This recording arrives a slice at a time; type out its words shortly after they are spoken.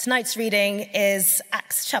Tonight's reading is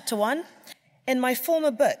Acts chapter 1. In my former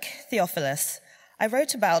book, Theophilus, I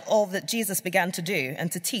wrote about all that Jesus began to do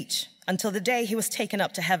and to teach until the day he was taken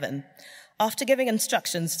up to heaven, after giving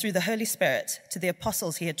instructions through the Holy Spirit to the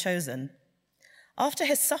apostles he had chosen. After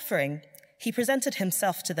his suffering, he presented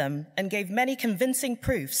himself to them and gave many convincing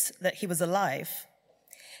proofs that he was alive.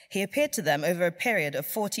 He appeared to them over a period of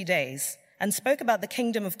 40 days and spoke about the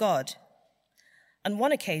kingdom of God. On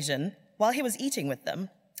one occasion, while he was eating with them,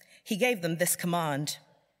 he gave them this command: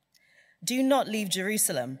 "Do not leave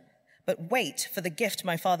Jerusalem, but wait for the gift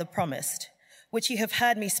my Father promised, which you have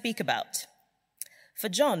heard me speak about. For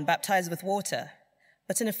John baptized with water,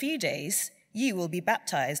 but in a few days you will be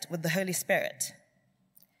baptized with the Holy Spirit."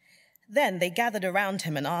 Then they gathered around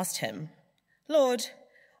him and asked him, "Lord,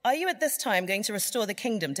 are you at this time going to restore the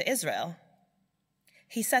kingdom to Israel?"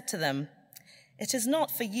 He said to them, "It is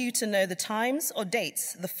not for you to know the times or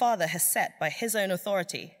dates the Father has set by his own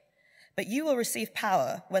authority, but you will receive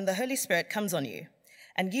power when the Holy Spirit comes on you,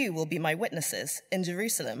 and you will be my witnesses in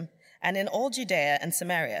Jerusalem and in all Judea and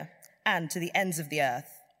Samaria and to the ends of the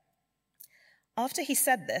earth." After he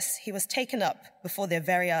said this, he was taken up before their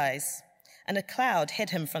very eyes, and a cloud hid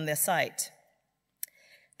him from their sight.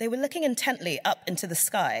 They were looking intently up into the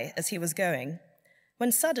sky as he was going,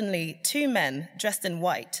 when suddenly 2 men dressed in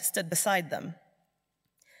white stood beside them.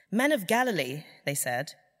 "Men of Galilee," they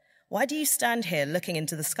said, "why do you stand here looking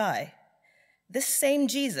into the sky? This same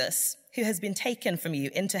Jesus, who has been taken from you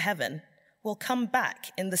into heaven, will come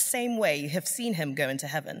back in the same way you have seen him go into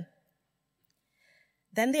heaven."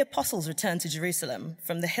 Then the apostles returned to Jerusalem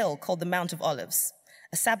from the hill called the Mount of Olives,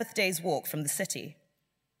 a Sabbath day's walk from the city.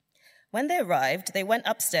 When they arrived, they went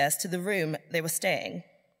upstairs to the room they were staying.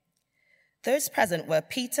 Those present were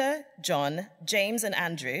Peter, John, James and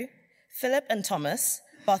Andrew, Philip and Thomas,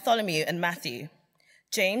 Bartholomew and Matthew,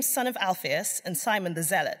 James, son of Alphaeus, and Simon the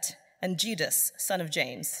Zealot, and Judas, son of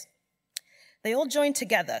James. They all joined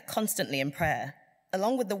together constantly in prayer,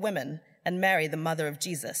 along with the women and Mary, the mother of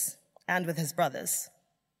Jesus, and with his brothers.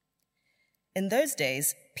 In those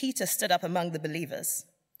days, Peter stood up among the believers,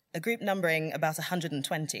 a group numbering about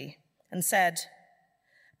 120, and said,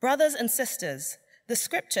 "Brothers and sisters, the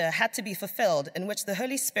scripture had to be fulfilled in which the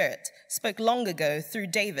Holy Spirit spoke long ago through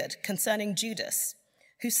David concerning Judas,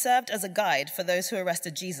 who served as a guide for those who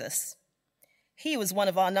arrested Jesus. He was one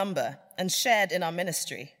of our number and shared in our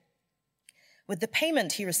ministry. With the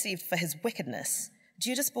payment he received for his wickedness,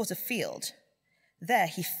 Judas bought a field. There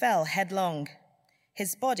he fell headlong.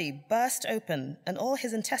 His body burst open and all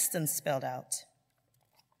his intestines spilled out.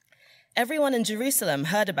 Everyone in Jerusalem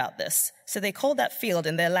heard about this, so they called that field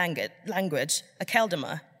in their language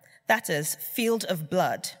Akeldama, that is, field of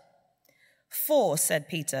blood. For, said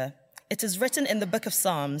Peter, it is written in the book of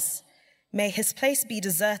Psalms, 'May his place be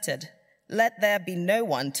deserted, let there be no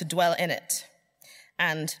one to dwell in it,'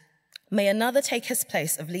 and 'May another take his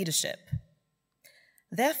place of leadership.'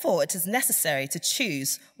 Therefore, it is necessary to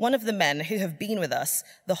choose one of the men who have been with us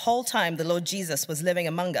the whole time the Lord Jesus was living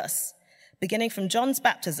among us, beginning from John's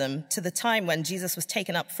baptism to the time when Jesus was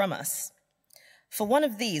taken up from us. For one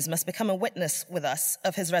of these must become a witness with us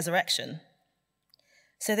of his resurrection."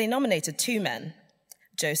 So they nominated 2 men,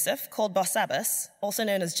 Joseph, called Barsabbas, also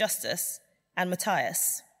known as Justus, and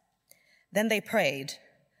Matthias. Then they prayed,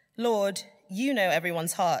 "Lord, you know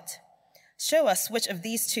everyone's heart. Show us which of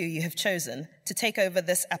these 2 you have chosen to take over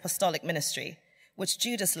this apostolic ministry, which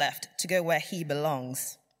Judas left to go where he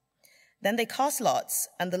belongs." Then they cast lots,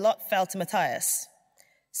 and the lot fell to Matthias.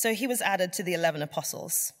 So he was added to the 11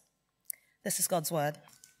 apostles. This is God's word.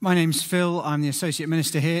 My name's Phil. I'm the Associate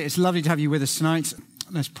Minister here. It's lovely to have you with us tonight.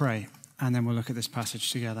 Let's pray, and then we'll look at this passage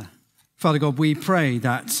together. Father God, we pray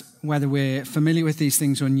that whether we're familiar with these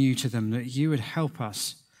things or new to them, that you would help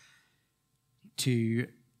us to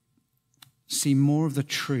see more of the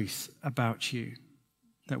truth about you,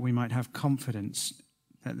 that we might have confidence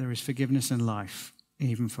that there is forgiveness and life,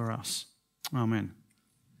 even for us. Amen.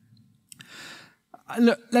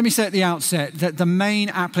 Look, let me say at the outset that the main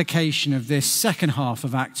application of this second half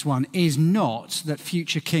of Acts 1 is not that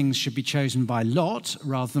future kings should be chosen by lot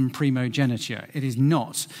rather than primogeniture. It is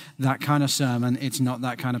not that kind of sermon. It's not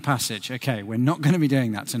that kind of passage. Okay, we're not going to be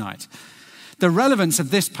doing that tonight. The relevance of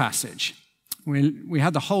this passage, we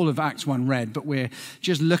had the whole of Acts 1 read, but we're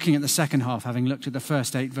just looking at the second half, having looked at the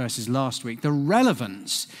first 8 verses last week. The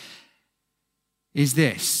relevance is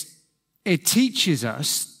this. It teaches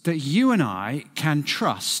us that you and I can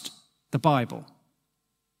trust the Bible.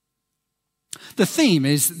 The theme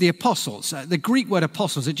is the apostles. The Greek word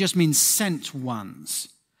apostles, it just means sent ones.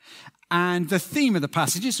 And the theme of the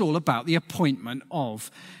passage is all about the appointment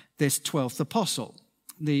of this 12th apostle.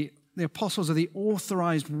 The the apostles are the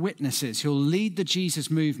authorized witnesses who'll lead the Jesus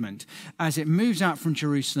movement as it moves out from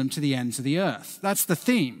Jerusalem to the ends of the earth. That's the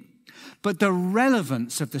theme. But the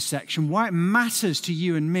relevance of the section, why it matters to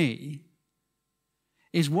you and me,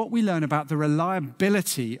 is what we learn about the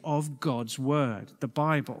reliability of God's word, the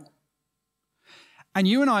Bible. And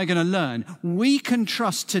you and I are going to learn we can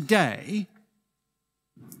trust today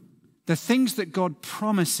the things that God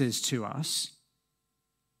promises to us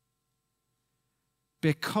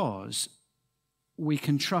because we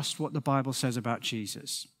can trust what the Bible says about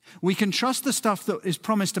Jesus. We can trust the stuff that is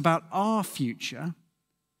promised about our future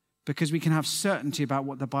because we can have certainty about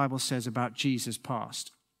what the Bible says about Jesus'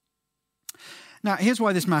 past. Now, here's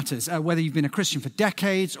why this matters, whether you've been a Christian for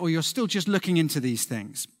decades or you're still just looking into these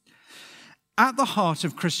things. At the heart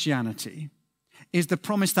of Christianity is the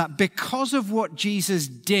promise that because of what Jesus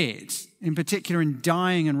did, in particular in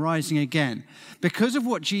dying and rising again, because of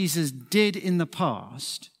what Jesus did in the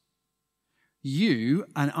past, you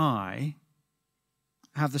and I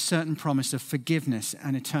have the certain promise of forgiveness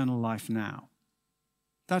and eternal life now.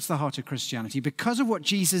 That's the heart of Christianity. Because of what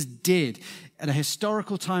Jesus did at a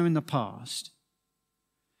historical time in the past,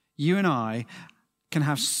 you and I can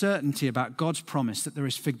have certainty about God's promise that there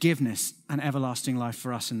is forgiveness and everlasting life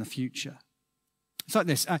for us in the future. It's like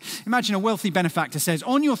this. Imagine a wealthy benefactor says,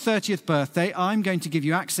 on your 30th birthday, I'm going to give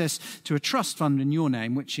you access to a trust fund in your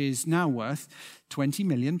name, which is now worth £20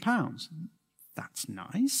 million. That's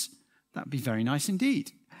nice. That'd be very nice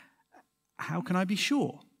indeed. How can I be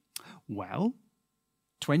sure? Well,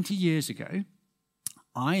 20 years ago,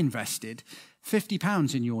 I invested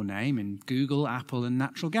 £50 in your name in Google, Apple, and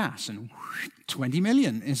natural gas, and 20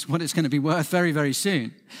 million is what it's going to be worth very, very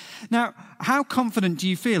soon. Now, how confident do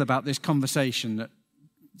you feel about this conversation that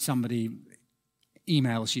somebody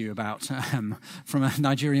emails you about from a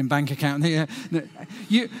Nigerian bank account?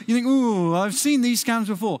 You think, ooh, I've seen these scams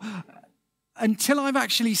before. Until I've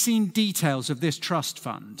actually seen details of this trust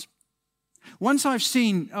fund. Once I've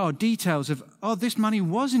seen details of, this money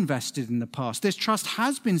was invested in the past, this trust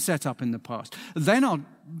has been set up in the past, then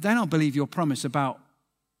I'll believe your promise about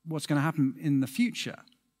what's going to happen in the future.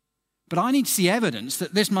 But I need to see evidence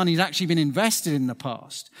that this money's actually been invested in the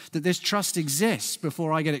past, that this trust exists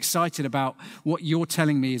before I get excited about what you're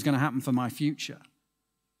telling me is going to happen for my future.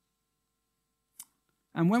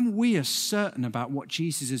 And when we are certain about what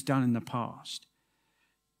Jesus has done in the past,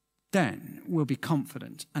 then we'll be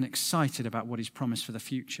confident and excited about what he's promised for the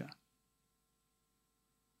future.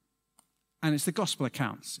 And it's the gospel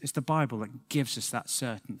accounts, it's the Bible that gives us that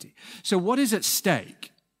certainty. So what is at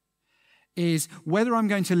stake is whether I'm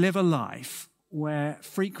going to live a life where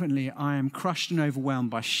frequently I am crushed and overwhelmed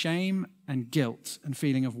by shame and guilt and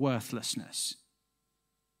feeling of worthlessness,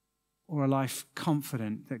 or a life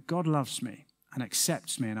confident that God loves me and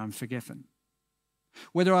accepts me and I'm forgiven.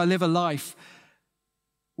 Whether I live a life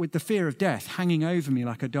with the fear of death hanging over me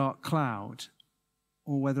like a dark cloud,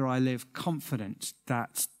 or whether I live confident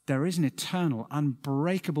that there is an eternal,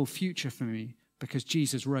 unbreakable future for me because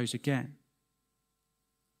Jesus rose again.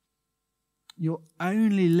 You'll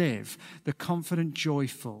only live the confident,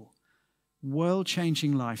 joyful,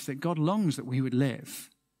 world-changing life that God longs that we would live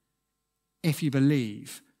if you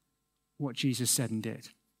believe what Jesus said and did.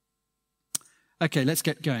 Okay, let's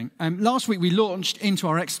get going. Last week we launched into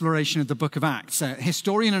our exploration of the book of Acts.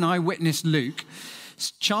 Historian and eyewitness Luke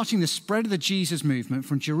charting the spread of the Jesus movement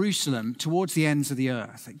from Jerusalem towards the ends of the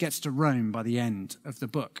earth. It gets to Rome by the end of the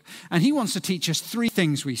book. And he wants to teach us three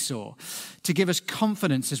things we saw to give us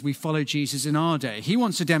confidence as we follow Jesus in our day. He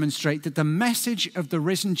wants to demonstrate that the message of the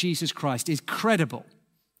risen Jesus Christ is credible.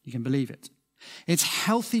 You can believe it. It's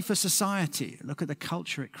healthy for society. Look at the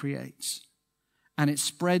culture it creates. And it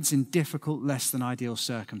spreads in difficult, less than ideal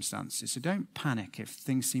circumstances. So don't panic if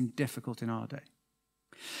things seem difficult in our day.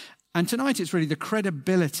 And tonight it's really the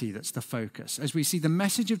credibility that's the focus. As we see, the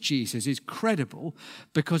message of Jesus is credible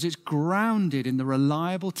because it's grounded in the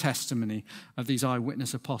reliable testimony of these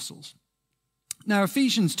eyewitness apostles. Now,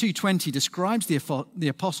 Ephesians 2:20 describes the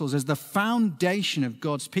apostles as the foundation of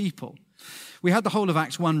God's people. We had the whole of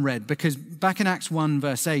Acts 1 read because back in Acts 1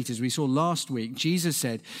 verse 8, as we saw last week, Jesus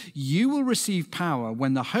said, "You will receive power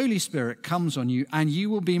when the Holy Spirit comes on you, and you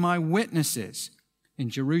will be my witnesses in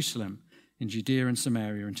Jerusalem, in Judea and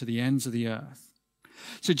Samaria, and to the ends of the earth."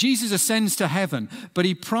 So Jesus ascends to heaven, but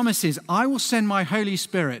he promises, I will send my Holy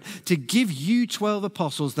Spirit to give you 12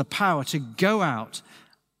 apostles the power to go out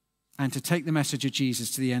and to take the message of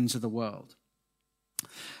Jesus to the ends of the world.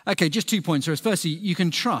 Okay, just 2 points. Firstly, you can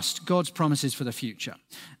trust God's promises for the future,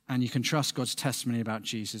 and you can trust God's testimony about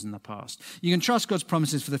Jesus in the past. You can trust God's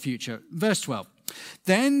promises for the future. Verse 12,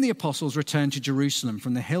 Then the apostles returned to Jerusalem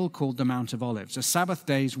from the hill called the Mount of Olives, a Sabbath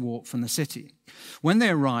day's walk from the city. When they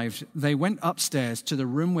arrived, they went upstairs to the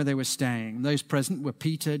room where they were staying. Those present were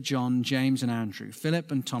Peter, John, James and Andrew,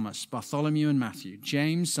 Philip and Thomas, Bartholomew and Matthew,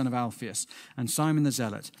 James, son of Alphaeus, and Simon the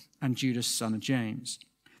Zealot, and Judas, son of James.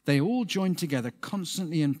 They all joined together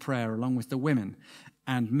constantly in prayer along with the women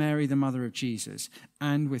and Mary, the mother of Jesus,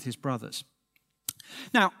 and with his brothers.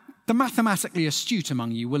 Now, the mathematically astute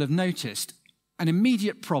among you will have noticed an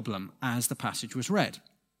immediate problem as the passage was read.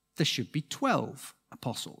 There should be 12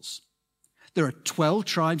 apostles. There are 12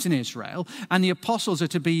 tribes in Israel, and the apostles are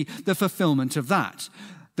to be the fulfillment of that,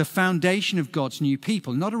 the foundation of God's new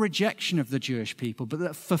people, not a rejection of the Jewish people, but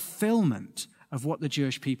the fulfillment of what the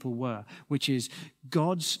Jewish people were, which is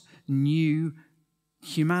God's new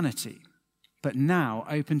humanity, but now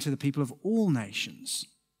open to the people of all nations.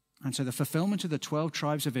 And so the fulfillment of the 12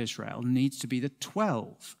 tribes of Israel needs to be the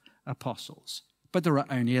 12 apostles. But there are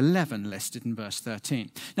only 11 listed in verse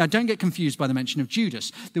 13. Now, don't get confused by the mention of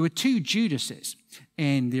Judas. There were 2 Judases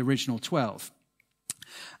in the original 12.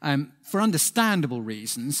 For understandable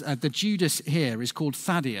reasons, the Judas here is called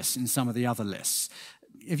Thaddeus in some of the other lists.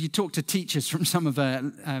 If you talk to teachers from some of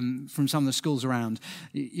the schools around,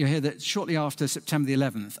 you hear that shortly after September the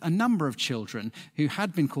 11th, a number of children who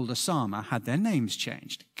had been called Osama had their names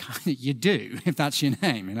changed. You do, if that's your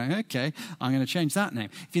name. You're like, okay, I'm going to change that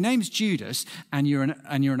name. If your name's Judas and you're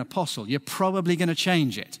an apostle, you're probably going to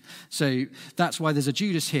change it. So that's why there's a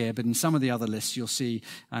Judas here, but in some of the other lists you'll see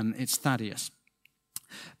it's Thaddeus.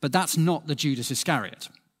 But that's not the Judas Iscariot.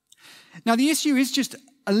 Now the issue is just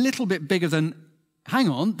a little bit bigger than, hang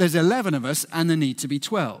on, there's 11 of us and there need to be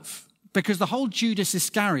 12. Because the whole Judas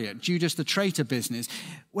Iscariot, Judas the traitor business,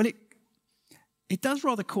 well, it does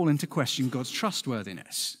rather call into question God's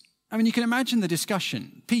trustworthiness. I mean, you can imagine the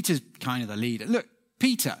discussion. Peter's kind of the leader. Look,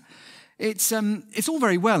 Peter, it's all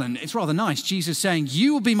very well and it's rather nice. Jesus saying,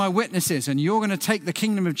 you will be my witnesses and you're going to take the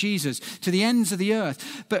kingdom of Jesus to the ends of the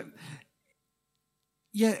earth. But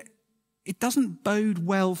yeah, it doesn't bode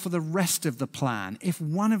well for the rest of the plan if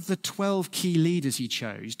one of the 12 key leaders he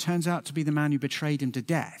chose turns out to be the man who betrayed him to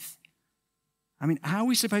death. I mean, how are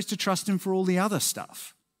we supposed to trust him for all the other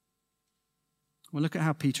stuff? Well, look at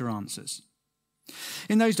how Peter answers.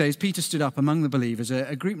 In those days, Peter stood up among the believers,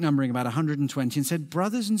 a group numbering about 120, and said,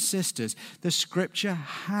 brothers and sisters, the scripture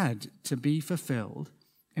had to be fulfilled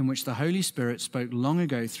in which the Holy Spirit spoke long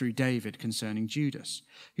ago through David concerning Judas,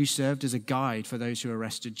 who served as a guide for those who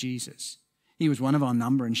arrested Jesus. He was one of our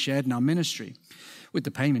number and shared in our ministry. With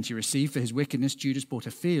the payment he received for his wickedness, Judas bought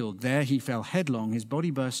a field. There he fell headlong, his body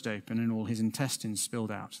burst open, and all his intestines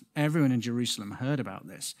spilled out. Everyone in Jerusalem heard about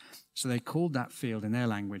this, so they called that field in their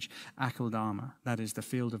language Akeldama, that is, the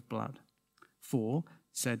field of blood. For,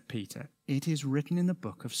 said Peter, it is written in the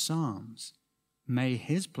book of Psalms, may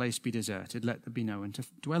his place be deserted, let there be no one to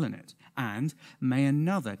dwell in it. And may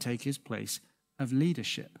another take his place of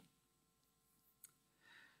leadership.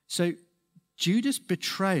 So Judas'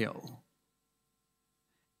 betrayal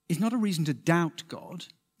is not a reason to doubt God.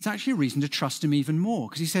 It's actually a reason to trust him even more.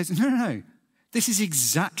 Because he says, no, this is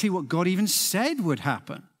exactly what God even said would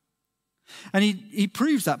happen. And he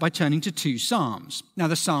proves that by turning to 2 Psalms. Now,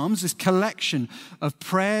 the Psalms, this collection of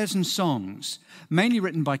prayers and songs, mainly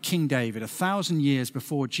written by King David 1,000 years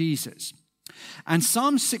before Jesus. And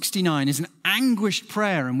Psalm 69 is an anguished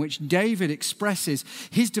prayer in which David expresses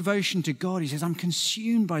his devotion to God. He says, I'm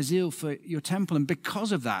consumed by zeal for your temple, and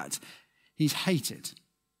because of that, he's hated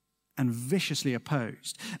and viciously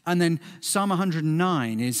opposed. And then Psalm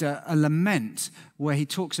 109 is a lament where he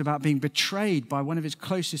talks about being betrayed by one of his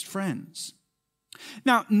closest friends.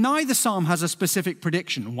 Now, neither psalm has a specific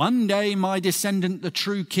prediction. One day my descendant, the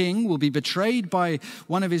true king, will be betrayed by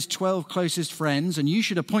one of his 12 closest friends, and you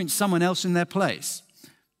should appoint someone else in their place.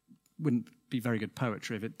 Wouldn't be very good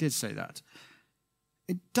poetry if it did say that.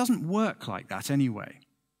 It doesn't work like that anyway.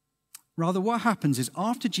 Rather, what happens is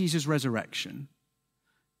after Jesus' resurrection,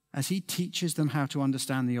 as he teaches them how to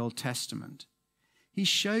understand the Old Testament, he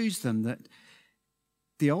shows them that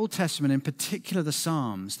the Old Testament, in particular the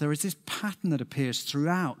Psalms, there is this pattern that appears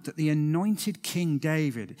throughout, that the anointed King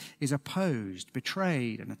David is opposed,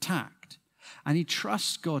 betrayed, and attacked. And he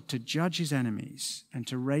trusts God to judge his enemies and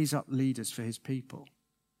to raise up leaders for his people.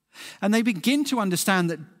 And they begin to understand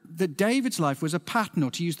that David's life was a pattern,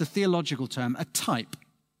 or to use the theological term, a type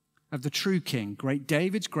of the true king, great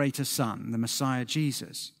David's greater son, the Messiah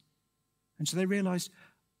Jesus. And so they realized,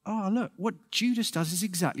 oh, look, what Judas does is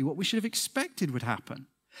exactly what we should have expected would happen.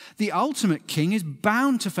 The ultimate king is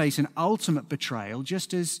bound to face an ultimate betrayal,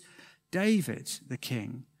 just as David, the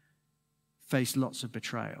king, faced lots of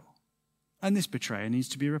betrayal. And this betrayer needs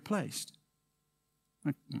to be replaced.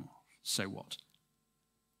 So what?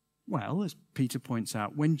 Well, as Peter points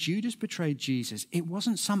out, when Judas betrayed Jesus, it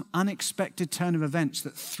wasn't some unexpected turn of events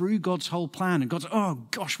that threw God's whole plan and God's, oh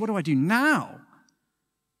gosh, what do I do now?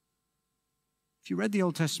 If you read the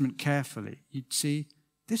Old Testament carefully, you'd see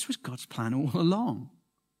this was God's plan all along.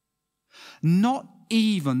 Not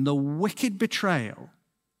even the wicked betrayal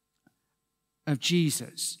of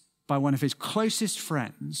Jesus by one of his closest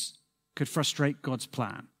friends could frustrate God's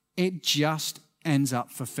plan. It just ends up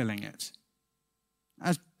fulfilling it.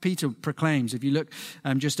 As Peter proclaims, if you look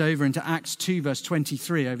just over into Acts 2, verse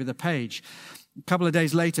 23 over the page, a couple of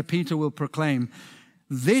days later, Peter will proclaim,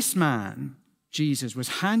 this man, Jesus, was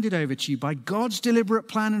handed over to you by God's deliberate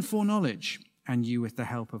plan and foreknowledge, and you, with the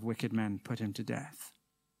help of wicked men, put him to death.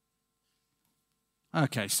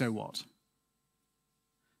 Okay, so what?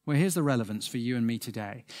 Well, here's the relevance for you and me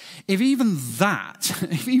today. If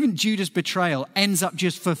even Judas' betrayal ends up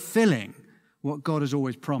just fulfilling what God has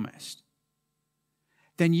always promised,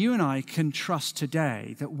 then you and I can trust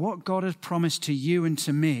today that what God has promised to you and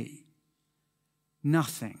to me,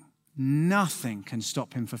 nothing can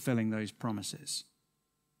stop him fulfilling those promises.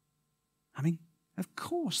 I mean, of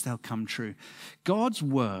course they'll come true. God's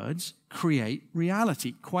words create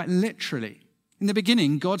reality, quite literally. In the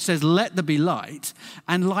beginning, God says, let there be light,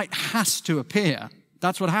 and light has to appear.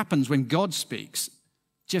 That's what happens when God speaks.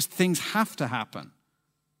 Just things have to happen.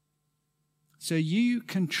 So you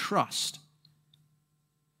can trust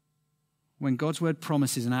when God's word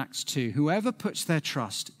promises in Acts 2, whoever puts their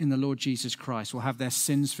trust in the Lord Jesus Christ will have their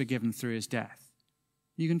sins forgiven through his death.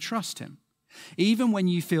 You can trust him, even when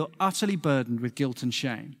you feel utterly burdened with guilt and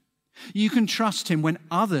shame. You can trust him when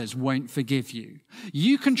others won't forgive you.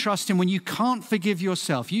 You can trust him when you can't forgive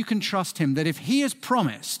yourself. You can trust him that if he has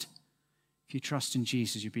promised, if you trust in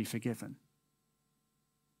Jesus, you'll be forgiven.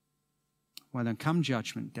 Well, then come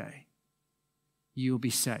judgment day, you'll be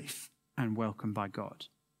safe and welcomed by God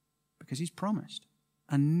because he's promised,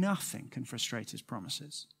 and nothing can frustrate his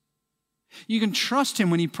promises. You can trust him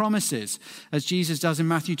when he promises, as Jesus does in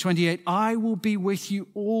Matthew 28, I will be with you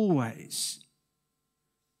always.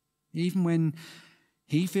 Even when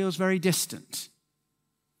he feels very distant,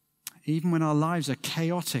 even when our lives are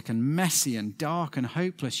chaotic and messy and dark and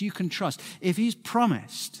hopeless, you can trust. If he's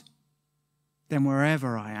promised, then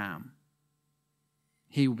wherever I am,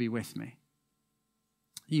 he will be with me.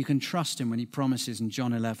 You can trust him when he promises in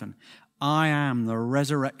John 11, I am the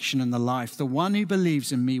resurrection and the life. The one who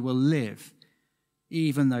believes in me will live,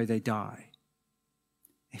 even though they die.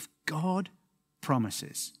 If God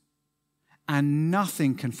promises, and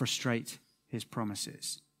nothing can frustrate his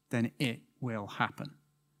promises, then it will happen.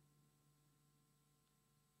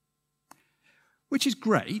 Which is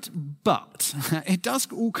great, but it does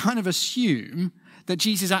all kind of assume that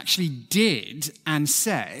Jesus actually did and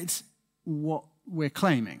said what we're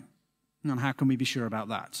claiming. And how can we be sure about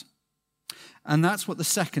that? And that's what the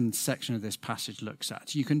second section of this passage looks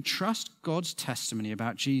at. You can trust God's testimony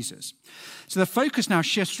about Jesus. So the focus now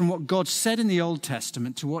shifts from what God said in the Old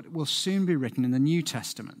Testament to what will soon be written in the New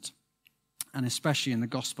Testament, and especially in the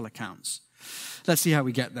gospel accounts. Let's see how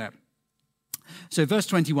we get there. So verse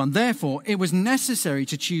 21, therefore it was necessary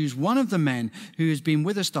to choose one of the men who has been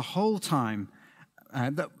with us the whole time,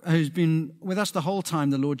 the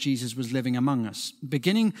Lord Jesus was living among us,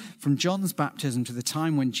 beginning from John's baptism to the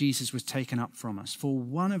time when Jesus was taken up from us. For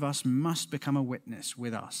one of us must become a witness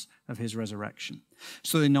with us of his resurrection.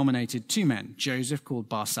 So they nominated two men, Joseph, called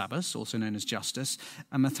Barsabbas, also known as Justus,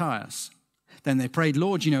 and Matthias. Then they prayed,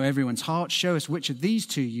 Lord, you know everyone's heart. Show us which of these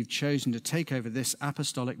two you've chosen to take over this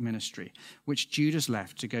apostolic ministry, which Judas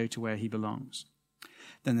left to go to where he belongs.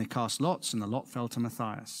 Then they cast lots, and the lot fell to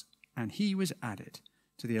Matthias, and he was added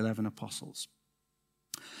to the 11 apostles.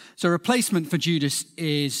 So a replacement for Judas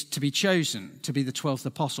is to be chosen to be the 12th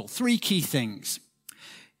apostle. Three key things: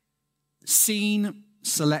 seen,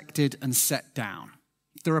 selected, and set down.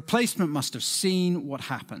 The replacement must have seen what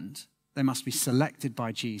happened. They must be selected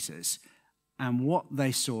by Jesus. And what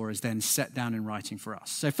they saw is then set down in writing for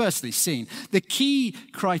us. So firstly, seen. The key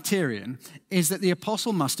criterion is that the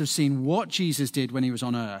apostle must have seen what Jesus did when he was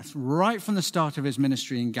on earth, right from the start of his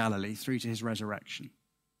ministry in Galilee through to his resurrection.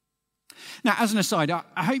 Now, as an aside,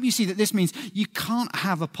 I hope you see that this means you can't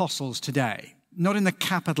have apostles today, not in the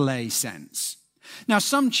capital A sense. Now,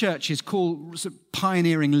 some churches call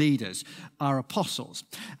pioneering leaders are apostles.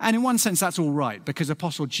 And in one sense, that's all right, because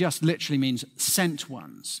apostle just literally means sent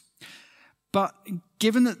ones. But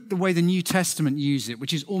given that the way the New Testament uses it,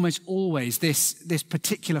 which is almost always this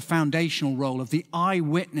particular foundational role of the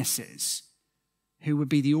eyewitnesses, who would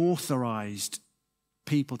be the authorized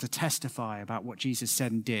people to testify about what Jesus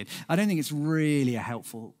said and did. I don't think it's really a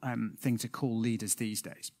helpful thing to call leaders these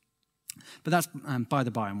days. But that's by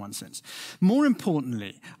the by in one sense. More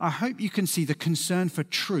importantly, I hope you can see the concern for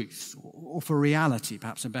truth, or for reality,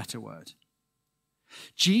 perhaps a better word.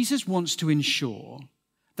 Jesus wants to ensure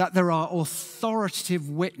that there are authoritative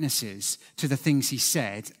witnesses to the things he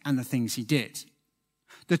said and the things he did.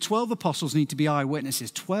 The 12 apostles need to be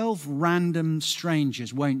eyewitnesses. 12 random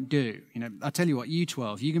strangers won't do. I tell you what, you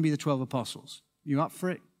 12, you can be the 12 apostles. You up for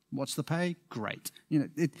it? What's the pay? Great.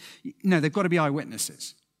 They've got to be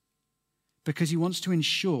eyewitnesses. Because he wants to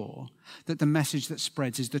ensure that the message that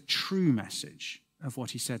spreads is the true message of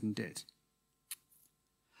what he said and did.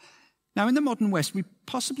 Now, in the modern West, we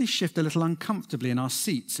possibly shift a little uncomfortably in our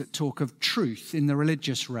seats at talk of truth in the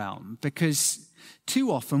religious realm, because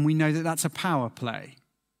too often we know that that's a power play.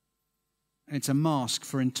 It's a mask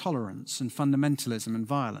for intolerance and fundamentalism and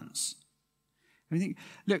violence. And we think,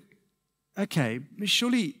 look, okay,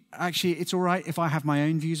 surely actually it's all right if I have my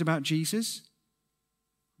own views about Jesus.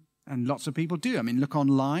 And lots of people do. Look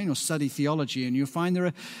online or study theology and you'll find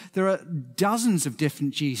there are dozens of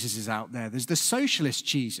different Jesuses out there. There's the socialist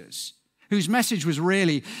Jesus, whose message was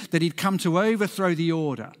really that he'd come to overthrow the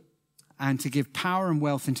order and to give power and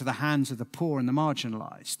wealth into the hands of the poor and the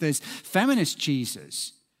marginalized. There's feminist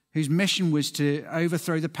Jesus, whose mission was to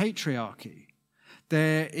overthrow the patriarchy.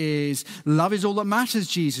 There is love is all that matters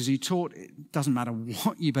Jesus, who taught it doesn't matter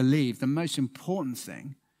what you believe. The most important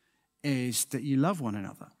thing is that you love one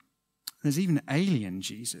another. There's even Alien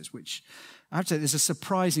Jesus, which I have to say there's a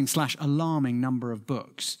surprising/alarming number of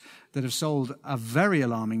books that have sold a very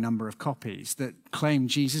alarming number of copies that claim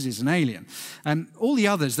Jesus is an alien. And all the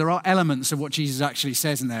others, there are elements of what Jesus actually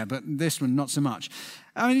says in there, but this one, not so much.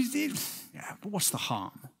 But what's the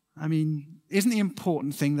harm? Isn't the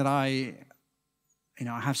important thing that I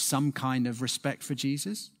have some kind of respect for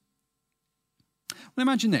Jesus? Well,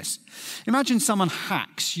 imagine this. Imagine someone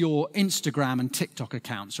hacks your Instagram and TikTok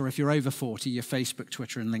accounts, or if you're over 40, your Facebook,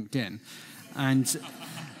 Twitter, and LinkedIn. And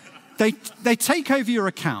they take over your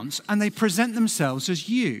accounts and they present themselves as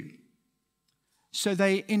you. So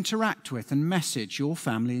they interact with and message your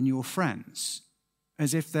family and your friends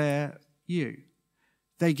as if they're you.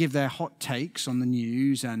 They give their hot takes on the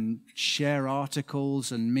news and share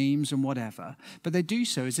articles and memes and whatever, but they do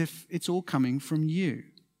so as if it's all coming from you.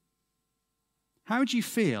 How would you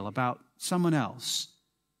feel about someone else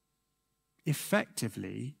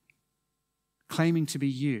effectively claiming to be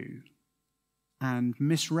you and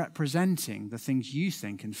misrepresenting the things you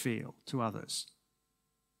think and feel to others?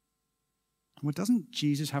 Well, doesn't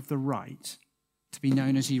Jesus have the right to be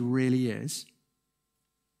known as he really is?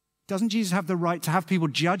 Doesn't Jesus have the right to have people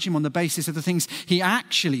judge him on the basis of the things he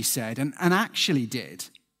actually said and actually did?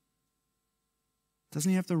 Doesn't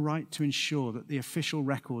he have the right to ensure that the official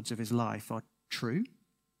records of his life are true?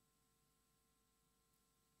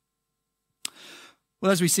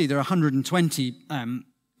 Well, as we see, there are 120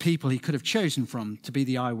 people he could have chosen from to be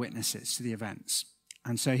the eyewitnesses to the events.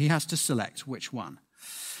 And so he has to select which one.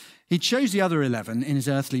 He chose the other 11 in his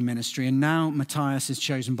earthly ministry, and now Matthias is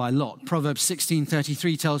chosen by lot. Proverbs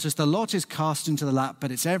 16:33 tells us, "The lot is cast into the lap, but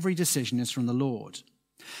its every decision is from the Lord."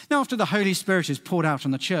 Now, after the Holy Spirit is poured out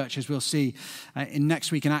on the church, as we'll see in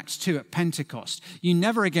next week in Acts 2 at Pentecost, you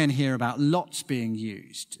never again hear about lots being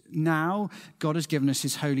used. Now, God has given us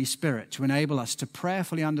his Holy Spirit to enable us to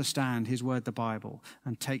prayerfully understand his word, the Bible,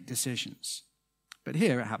 and take decisions. But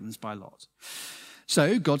here it happens by lot.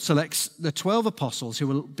 So God selects the 12 apostles who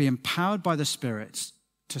will be empowered by the Spirit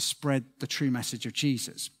to spread the true message of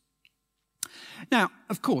Jesus. Now,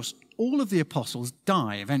 of course, all of the apostles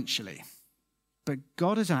die eventually. But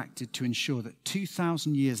God has acted to ensure that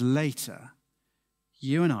 2,000 years later,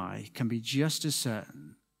 you and I can be just as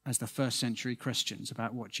certain as the first century Christians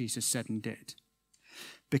about what Jesus said and did.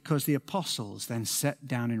 Because the apostles then set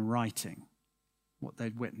down in writing what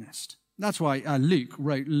they'd witnessed. That's why Luke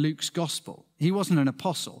wrote Luke's gospel. He wasn't an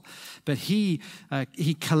apostle, but he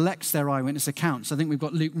collects their eyewitness accounts. I think we've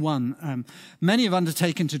got Luke 1. Many have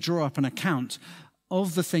undertaken to draw up an account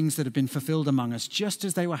of the things that have been fulfilled among us, just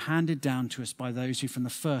as they were handed down to us by those who from the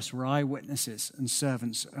first were eyewitnesses and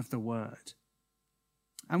servants of the word.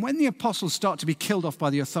 And when the apostles start to be killed off by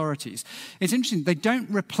the authorities, it's interesting, they don't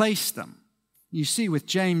replace them. You see with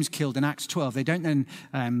James killed in Acts 12, they don't then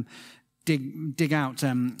dig out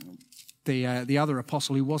the other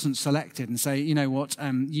apostle who wasn't selected and say, you know what,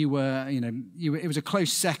 it was a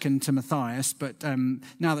close second to Matthias, but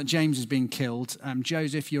now that James is being killed,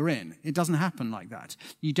 Joseph, you're in. It doesn't happen like that.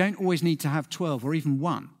 You don't always need to have 12 or even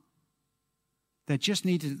one. They're just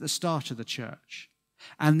needed at the start of the church.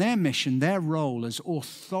 And their mission, their role as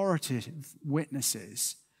authoritative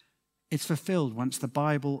witnesses, it's fulfilled once the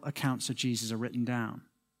Bible accounts of Jesus are written down.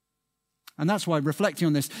 And that's why, reflecting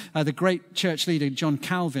on this, the great church leader John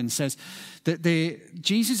Calvin says that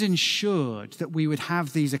Jesus ensured that we would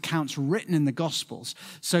have these accounts written in the Gospels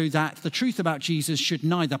so that the truth about Jesus should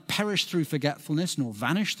neither perish through forgetfulness, nor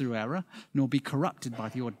vanish through error, nor be corrupted by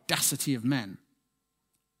the audacity of men.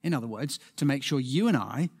 In other words, to make sure you and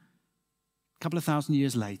I, a couple of thousand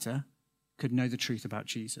years later, could know the truth about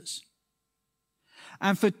Jesus.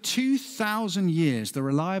 And for 2,000 years, the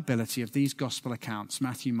reliability of these gospel accounts,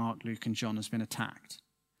 Matthew, Mark, Luke, and John, has been attacked.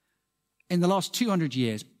 In the last 200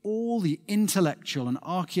 years, all the intellectual and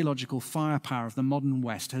archaeological firepower of the modern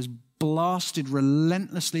West has blasted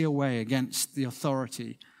relentlessly away against the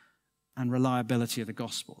authority and reliability of the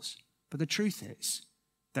Gospels. But the truth is,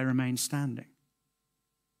 they remain standing.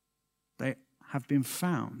 They have been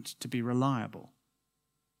found to be reliable,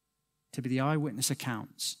 to be the eyewitness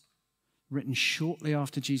accounts written shortly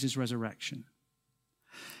after Jesus' resurrection.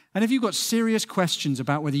 And if you've got serious questions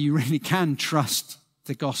about whether you really can trust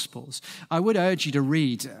the Gospels, I would urge you to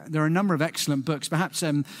read. There are a number of excellent books, perhaps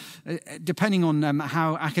depending on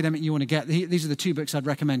how academic you want to get. These are the two books I'd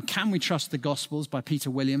recommend. Can We Trust the Gospels by Peter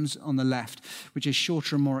Williams on the left, which is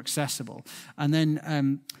shorter and more accessible. And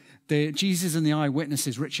then the Jesus and the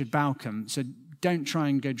Eyewitnesses, Richard Bauckham. So don't try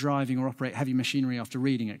and go driving or operate heavy machinery after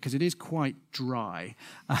reading it, because it is quite dry.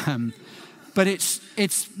 But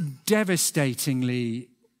it's devastatingly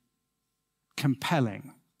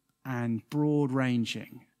compelling and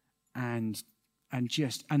broad-ranging and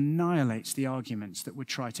just annihilates the arguments that would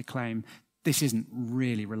try to claim this isn't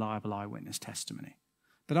really reliable eyewitness testimony.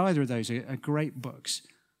 But either of those are great books.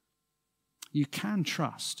 You can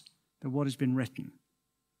trust that what has been written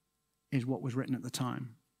is what was written at the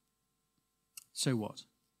time. So what?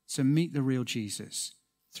 So meet the real Jesus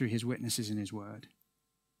through his witnesses in his word.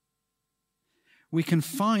 We can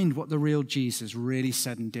find what the real Jesus really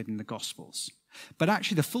said and did in the Gospels. But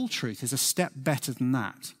actually the full truth is a step better than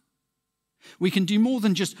that. We can do more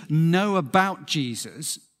than just know about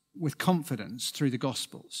Jesus with confidence through the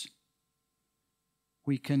Gospels.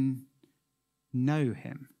 We can know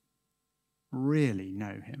him, really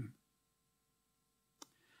know him.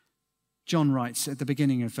 John writes at the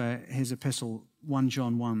beginning of his epistle, 1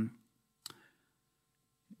 John 1,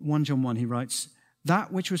 he writes,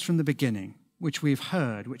 "That which was from the beginning, which we have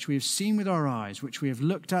heard, which we have seen with our eyes, which we have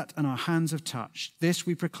looked at and our hands have touched, this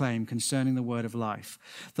we proclaim concerning the word of life.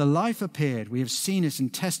 The life appeared, we have seen it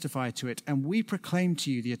and testified to it, and we proclaim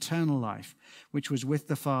to you the eternal life, which was with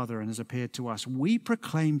the Father and has appeared to us. We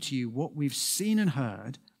proclaim to you what we've seen and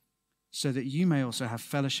heard, so that you may also have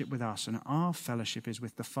fellowship with us, and our fellowship is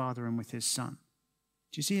with the Father and with his Son."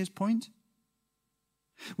 Do you see his point?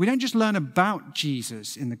 We don't just learn about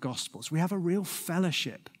Jesus in the Gospels. We have a real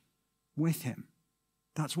fellowship with him.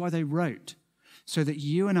 That's why they wrote, so that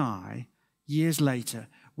you and I, years later,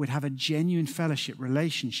 would have a genuine fellowship,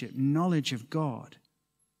 relationship, knowledge of God.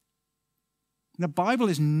 The Bible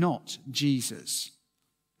is not Jesus,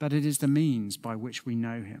 but it is the means by which we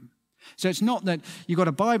know him. So it's not that you've got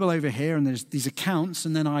a Bible over here and there's these accounts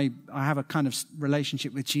and then I have a kind of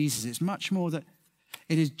relationship with Jesus. It's much more that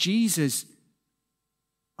it is Jesus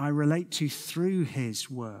I relate to through his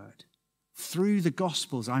word. Through the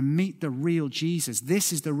Gospels, I meet the real Jesus.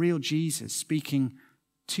 This is the real Jesus speaking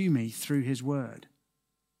to me through his word.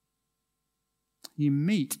 You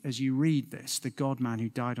meet, as you read this, the God-man who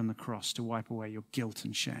died on the cross to wipe away your guilt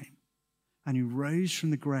and shame, and who rose from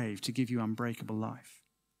the grave to give you unbreakable life.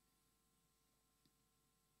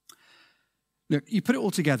 Look, you put it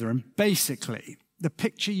all together, and basically, the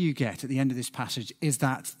picture you get at the end of this passage is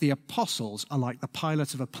that the apostles are like the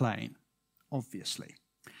pilot of a plane, obviously.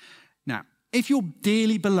 Now, if your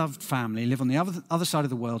dearly beloved family live on the other side of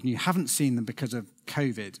the world and you haven't seen them because of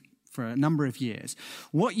COVID for a number of years,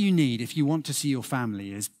 what you need if you want to see your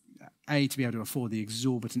family is, A, to be able to afford the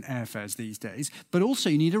exorbitant airfares these days, but also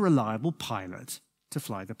you need a reliable pilot to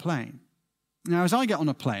fly the plane. Now, as I get on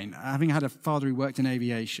a plane, having had a father who worked in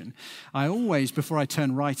aviation, I always, before I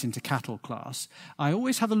turn right into cattle class, I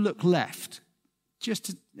always have a look left, just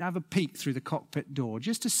to have a peek through the cockpit door,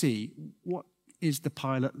 just to see what is the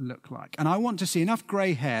pilot look like. And I want to see enough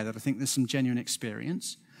grey hair that I think there's some genuine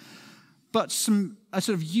experience, but a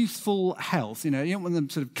sort of youthful health. You don't want them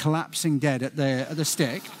sort of collapsing dead at the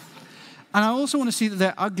stick. And I also want to see that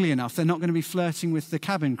they're ugly enough they're not going to be flirting with the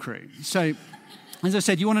cabin crew. So, as I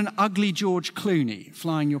said, you want an ugly George Clooney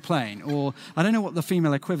flying your plane, or I don't know what the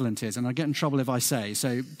female equivalent is, and I get in trouble if I say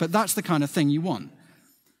so, but that's the kind of thing you want.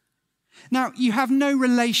 Now, you have no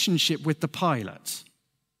relationship with the pilot.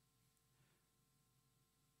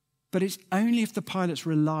 But it's only if the pilot's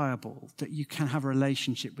reliable that you can have a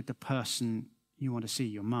relationship with the person you want to see,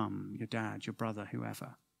 your mum, your dad, your brother,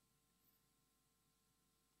 whoever.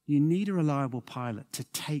 You need a reliable pilot to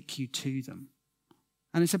take you to them.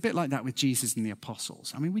 And it's a bit like that with Jesus and the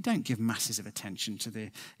apostles. I mean, we don't give masses of attention to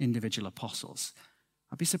the individual apostles.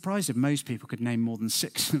 I'd be surprised if most people could name more than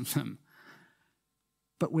 6 of them.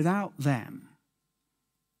 But without them,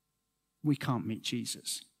 we can't meet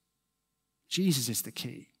Jesus. Jesus is the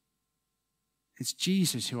key. It's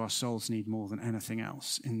Jesus who our souls need more than anything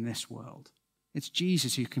else in this world. It's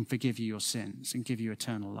Jesus who can forgive you your sins and give you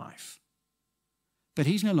eternal life. But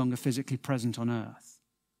he's no longer physically present on earth.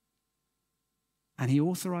 And he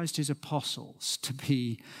authorized his apostles to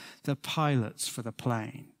be the pilots for the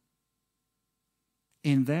plane.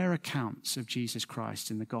 In their accounts of Jesus Christ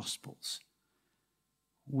in the Gospels,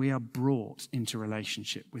 we are brought into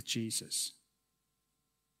relationship with Jesus.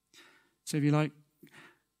 So if you like,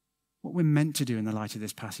 what we're meant to do in the light of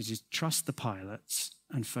this passage is trust the pilots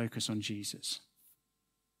and focus on Jesus.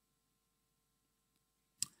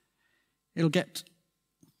 It'll get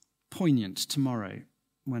poignant tomorrow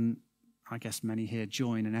when I guess many here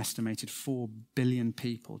join an estimated 4 billion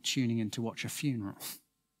people tuning in to watch a funeral.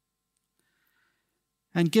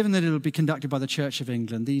 And given that it will be conducted by the Church of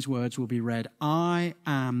England, these words will be read, "I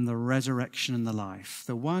am the resurrection and the life.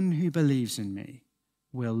 The one who believes in me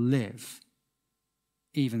will live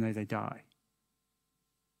even though they die."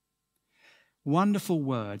 Wonderful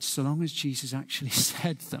words, so long as Jesus actually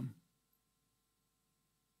said them.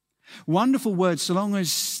 Wonderful words, so long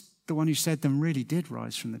as the one who said them really did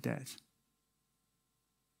rise from the dead.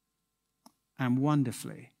 And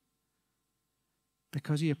wonderfully,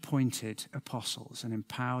 because he appointed apostles and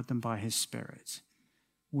empowered them by his Spirit,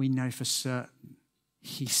 we know for certain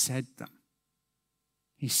he said them.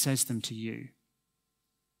 He says them to you.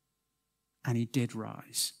 And he did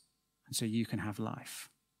rise, and so you can have life.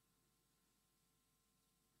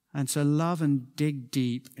 And so love and dig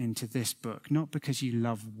deep into this book, not because you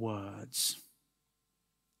love words,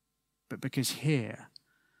 but because here,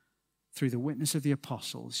 through the witness of the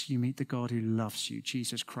apostles, you meet the God who loves you,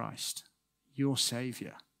 Jesus Christ, your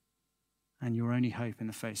Savior, and your only hope in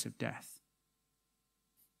the face of death.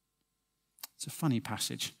 It's a funny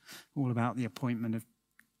passage, all about the appointment of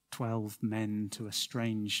 12 men to a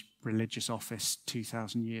strange religious office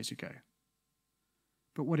 2,000 years ago.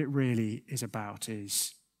 But what it really is about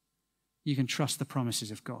is you can trust the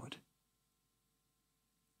promises of God,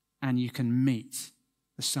 and you can meet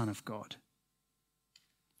the Son of God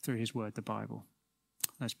through his word, the Bible.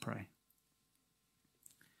 Let's pray.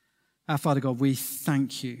 Our Father God, we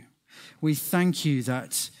thank you. We thank you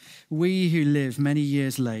that we who live many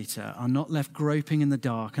years later are not left groping in the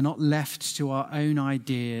dark, are not left to our own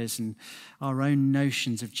ideas and our own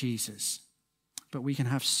notions of Jesus, but we can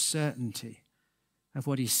have certainty of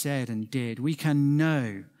what he said and did. We can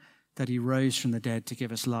know that he rose from the dead to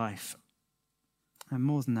give us life. And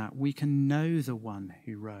more than that, we can know the one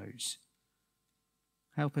who rose.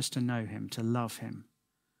 Help us to know him, to love him,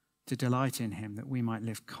 to delight in him, that we might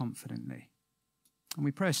live confidently. And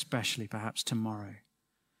we pray especially perhaps tomorrow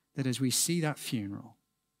that as we see that funeral,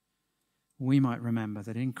 we might remember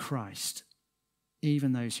that in Christ,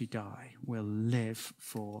 even those who die will live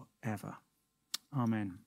forever. Amen.